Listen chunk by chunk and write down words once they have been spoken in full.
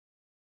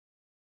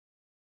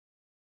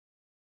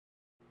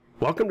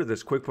Welcome to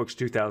this QuickBooks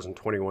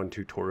 2021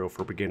 tutorial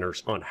for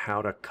beginners on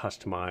how to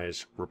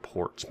customize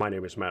reports. My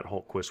name is Matt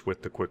Holtquist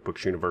with the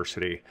QuickBooks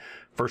University.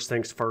 First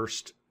things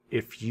first,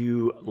 if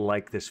you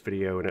like this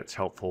video and it's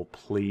helpful,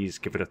 please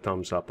give it a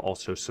thumbs up.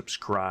 Also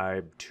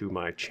subscribe to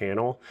my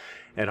channel.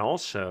 And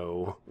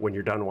also, when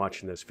you're done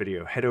watching this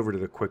video, head over to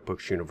the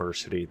QuickBooks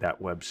University.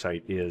 That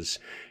website is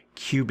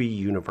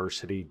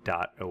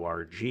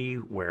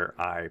qbuniversity.org, where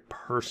I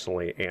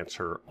personally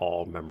answer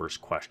all members'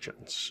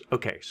 questions.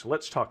 Okay, so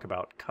let's talk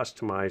about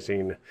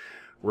customizing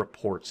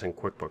reports in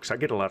QuickBooks. I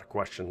get a lot of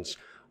questions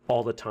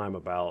all the time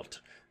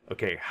about,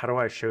 okay, how do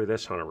I show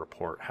this on a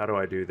report? How do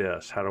I do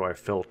this? How do I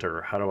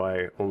filter? How do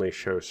I only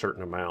show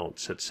certain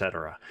amounts,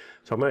 etc.?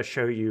 So I'm going to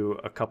show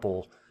you a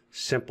couple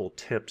simple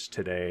tips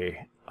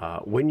today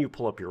when you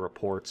pull up your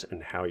reports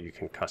and how you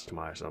can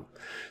customize them.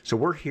 So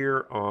we're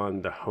here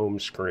on the home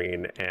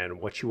screen, and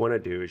what you want to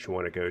do is you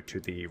want to go to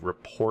the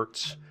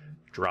reports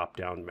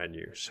drop-down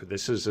menu. So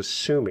this is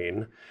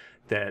assuming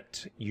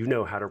that you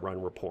know how to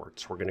run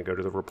reports. We're going to go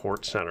to the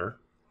report center.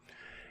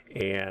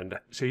 And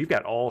so you've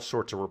got all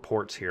sorts of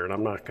reports here, and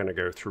I'm not going to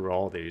go through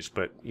all these,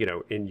 but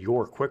in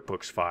your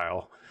QuickBooks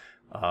file,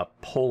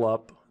 pull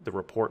up the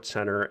report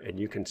center and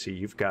you can see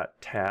you've got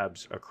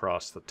tabs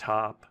across the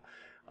top,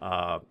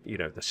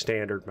 the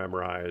standard,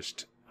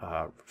 memorized,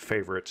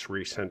 favorites,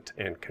 recent,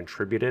 and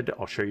contributed.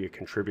 I'll show you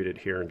contributed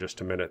here in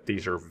just a minute.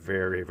 These are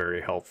very,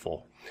 very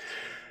helpful.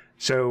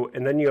 So,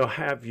 and then you'll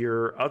have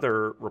your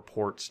other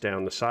reports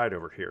down the side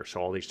over here. So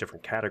all these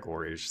different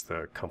categories,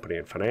 the company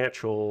and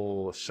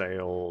financial,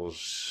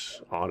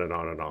 sales, on and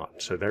on and on.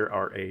 So there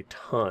are a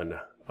ton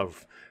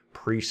of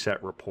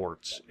preset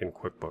reports in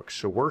QuickBooks.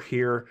 So we're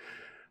here,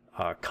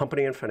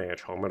 company and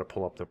financial. I'm going to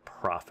pull up the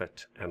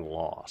profit and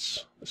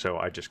loss. So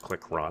I just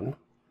click run,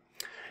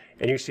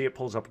 and you see it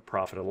pulls up a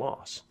profit and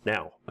loss.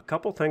 Now, a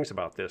couple things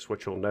about this,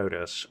 which you'll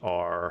notice,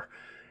 are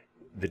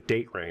the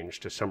date range,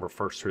 December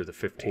 1st through the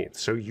 15th.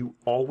 So you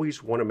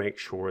always want to make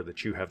sure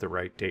that you have the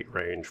right date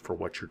range for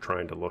what you're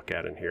trying to look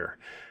at in here.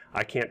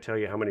 I can't tell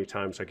you how many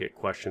times I get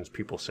questions.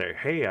 People say,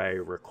 hey, I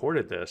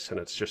recorded this and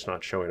it's just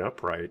not showing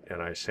up right.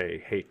 And I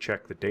say, hey,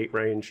 check the date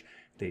range.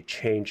 They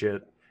change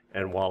it,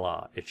 and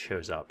voila, it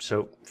shows up.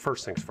 So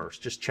first things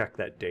first, just check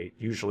that date.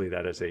 Usually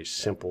that is a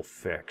simple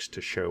fix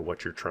to show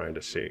what you're trying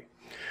to see.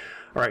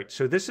 All right,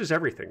 so this is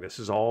everything. This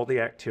is all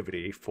the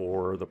activity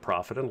for the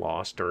profit and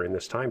loss during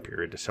this time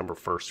period, December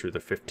 1st through the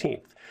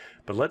 15th.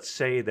 But let's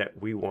say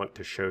that we want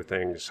to show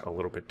things a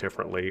little bit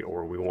differently,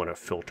 or we want to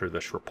filter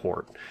this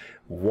report.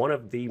 One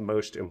of the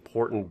most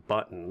important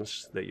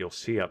buttons that you'll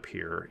see up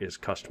here is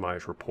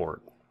Customize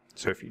Report.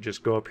 So if you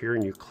just go up here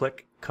and you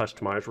click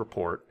Customize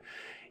Report,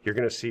 you're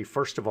going to see,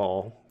 first of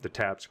all, the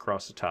tabs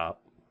across the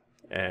top,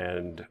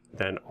 and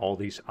then all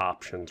these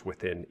options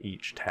within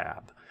each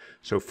tab.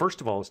 So first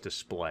of all is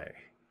display.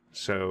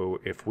 So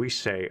if we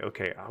say,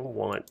 okay, I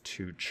want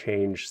to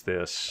change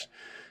this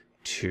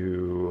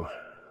to,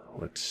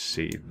 let's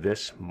see,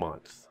 this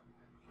month.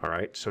 All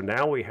right, so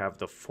now we have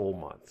the full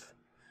month,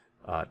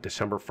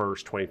 December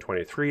 1st,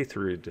 2023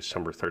 through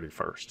December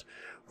 31st.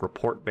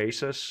 Report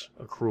basis,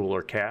 accrual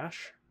or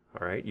cash.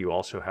 All right, you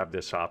also have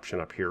this option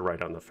up here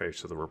right on the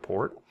face of the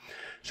report.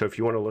 So if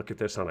you want to look at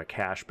this on a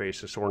cash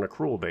basis or an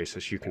accrual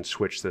basis, you can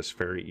switch this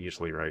very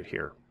easily right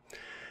here.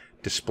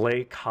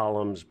 Display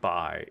columns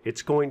by.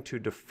 It's going to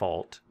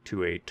default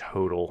to a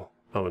total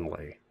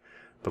only.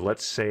 But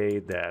let's say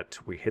that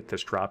we hit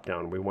this drop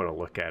down, we want to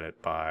look at it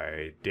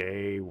by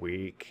day,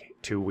 week,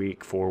 2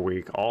 week, 4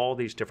 week, all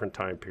these different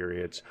time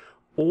periods,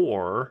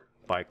 or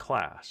by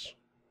class,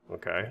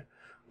 okay?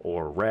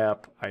 Or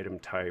rep, item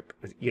type.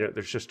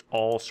 There's just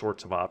all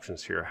sorts of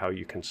options here how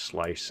you can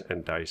slice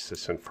and dice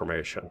this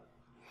information.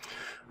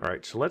 All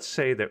right, so let's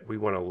say that we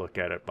want to look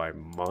at it by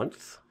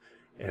month,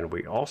 and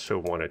we also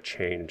want to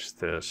change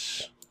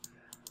this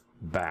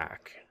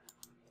back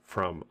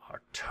from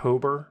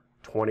October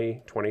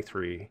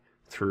 2023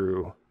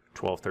 through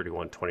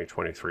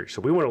 12/31/2023.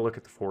 So we want to look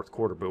at the fourth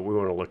quarter, but we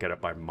want to look at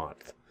it by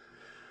month.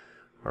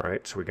 All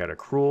right, so we got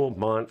accrual,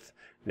 month.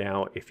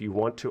 Now, if you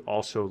want to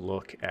also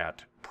look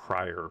at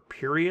prior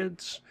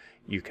periods,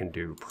 you can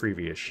do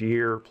previous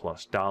year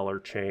plus dollar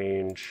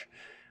change.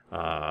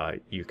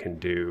 You can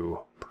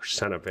do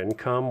percent of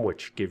income,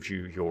 which gives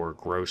you your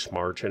gross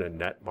margin and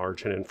net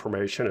margin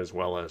information, as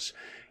well as,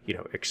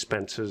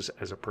 expenses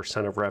as a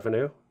percent of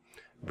revenue.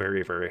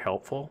 Very, very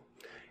helpful.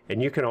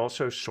 And you can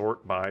also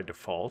sort by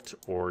default,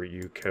 or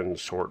you can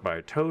sort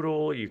by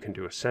total. You can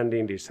do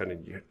ascending,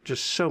 descending,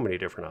 just so many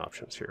different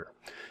options here.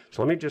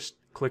 So let me just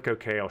click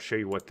OK. I'll show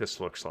you what this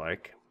looks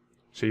like.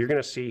 So you're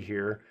going to see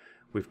here,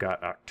 we've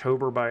got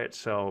October by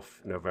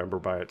itself, November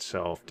by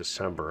itself,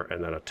 December,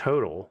 and then a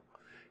total,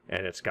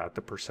 and it's got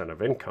the percent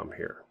of income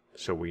here.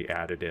 So we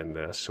added in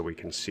this so we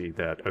can see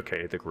that,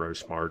 okay, the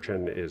gross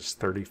margin is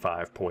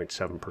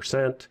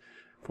 35.7%,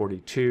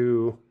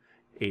 42,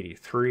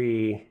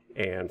 83,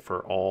 and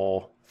for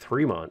all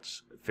 3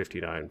 months,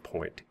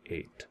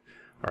 59.8.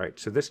 All right,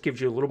 so this gives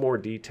you a little more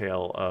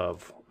detail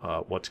of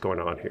what's going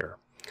on here.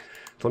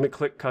 So let me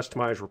click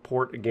Customize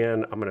Report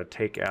again. I'm going to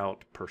take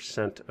out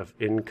percent of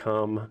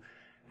income,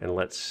 and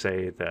let's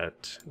say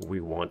that we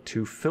want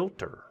to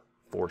filter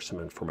for some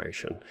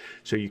information.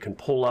 So you can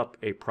pull up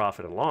a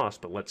profit and loss,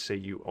 but let's say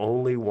you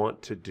only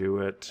want to do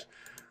it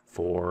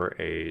for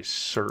a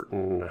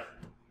certain,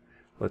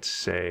 let's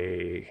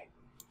say,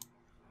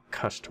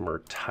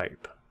 customer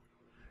type.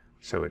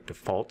 So it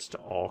defaults to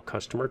all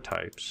customer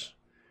types,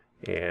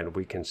 and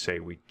we can say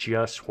we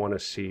just want to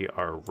see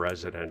our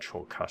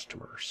residential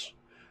customers.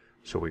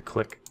 So we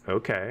click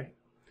OK,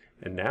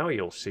 and now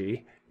you'll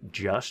see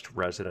just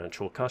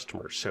residential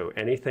customers. So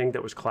anything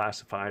that was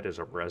classified as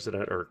a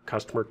resident or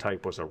customer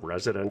type was a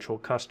residential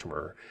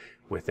customer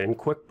within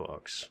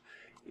QuickBooks,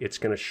 it's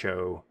going to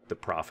show the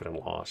profit and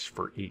loss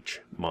for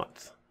each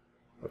month.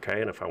 Okay,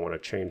 and if I want to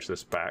change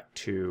this back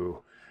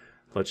to,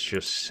 let's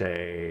just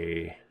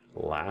say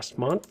last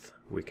month,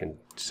 we can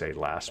say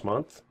last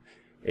month,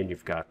 and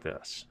you've got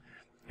this.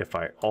 If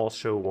I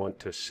also want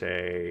to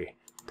say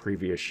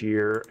previous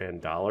year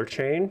and dollar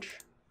change,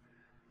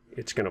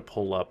 it's going to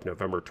pull up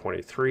November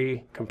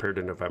 23 compared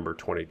to November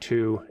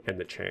 22 and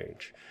the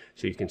change.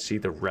 So you can see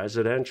the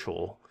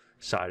residential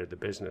side of the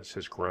business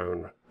has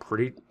grown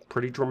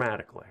pretty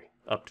dramatically,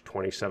 up to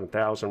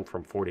 27,000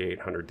 from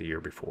 4,800 the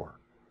year before.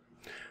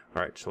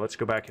 All right, so let's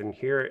go back in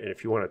here, and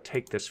if you want to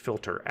take this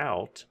filter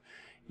out,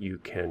 you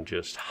can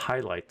just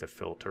highlight the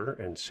filter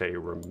and say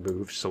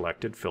remove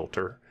selected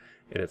filter,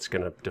 and it's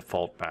going to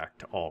default back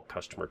to all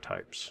customer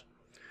types.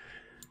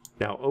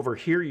 Now over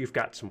here you've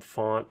got some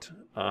font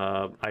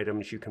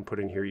items you can put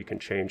in here. You can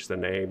change the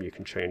name, you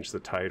can change the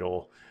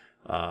title,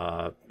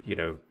 the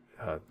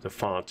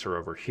fonts are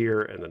over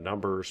here and the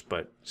numbers,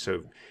 but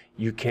so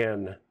you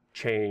can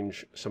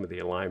change some of the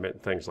alignment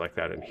and things like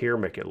that in here,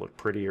 make it look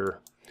prettier.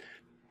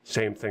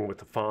 Same thing with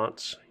the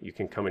fonts. You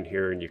can come in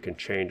here and you can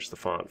change the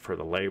font for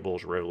the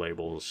labels, row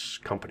labels,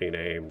 company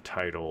name,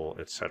 title,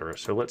 etc.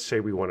 So let's say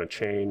we want to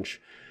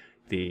change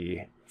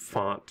the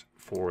font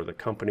for the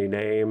company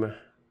name,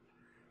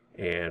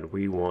 and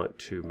we want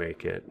to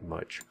make it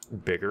much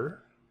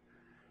bigger,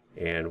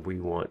 and we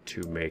want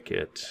to make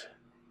it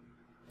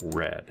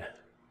red.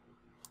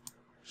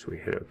 So we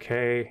hit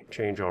OK,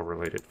 change all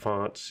related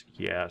fonts,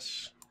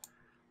 yes,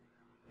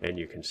 and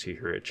you can see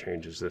here it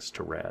changes this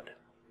to red.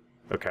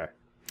 Okay,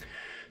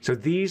 so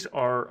these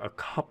are a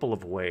couple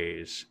of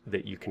ways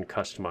that you can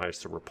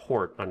customize the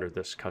report under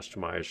this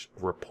Customize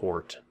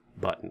Report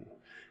button.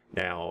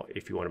 Now,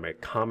 if you want to make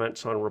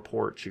comments on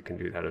reports, you can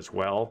do that as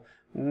well.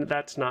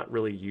 That's not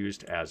really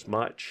used as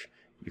much.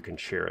 You can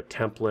share a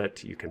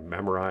template, you can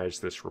memorize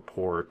this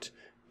report.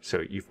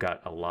 So you've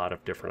got a lot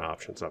of different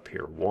options up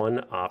here.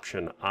 One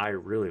option I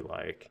really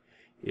like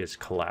is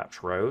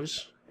collapse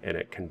rows, and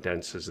it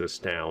condenses this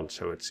down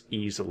so it's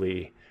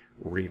easily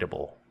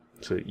readable.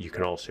 So you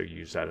can also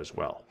use that as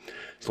well.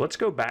 So let's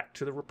go back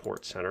to the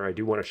Report Center. I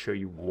do want to show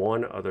you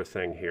one other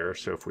thing here.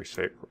 So if we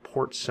say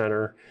Report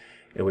Center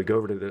and we go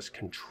over to this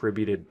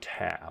Contributed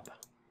tab.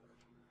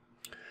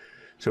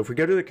 So if we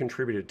go to the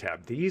Contributed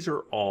tab, these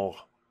are all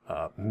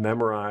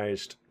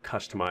memorized,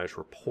 customized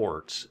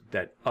reports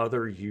that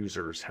other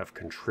users have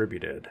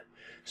contributed.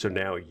 So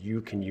now you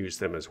can use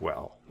them as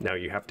well. Now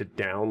you have to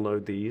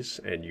download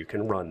these and you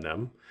can run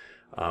them,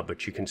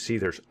 but you can see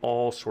there's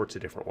all sorts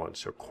of different ones.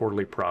 So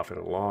quarterly profit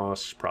and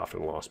loss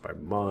by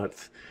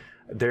month.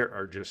 There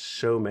are just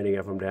so many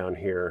of them down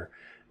here.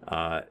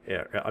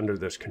 Under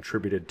this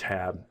Contributed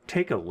tab,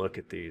 take a look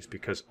at these,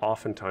 because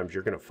oftentimes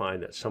you're going to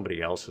find that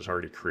somebody else has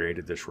already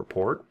created this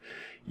report.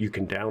 You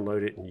can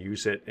download it and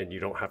use it, and you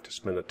don't have to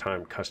spend the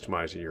time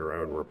customizing your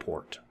own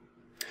report.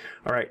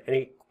 All right,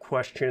 any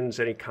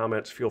questions, any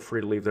comments, feel free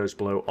to leave those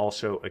below.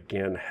 Also,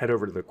 again, head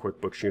over to the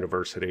QuickBooks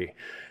University.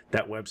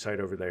 That website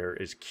over there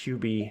is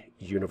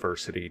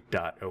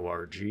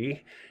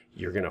qbuniversity.org.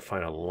 You're going to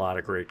find a lot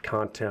of great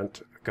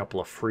content, a couple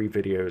of free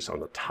videos on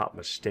the top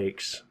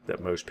mistakes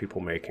that most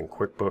people make in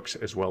QuickBooks,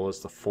 as well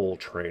as the full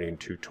training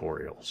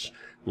tutorials.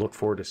 Look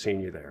forward to seeing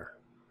you there.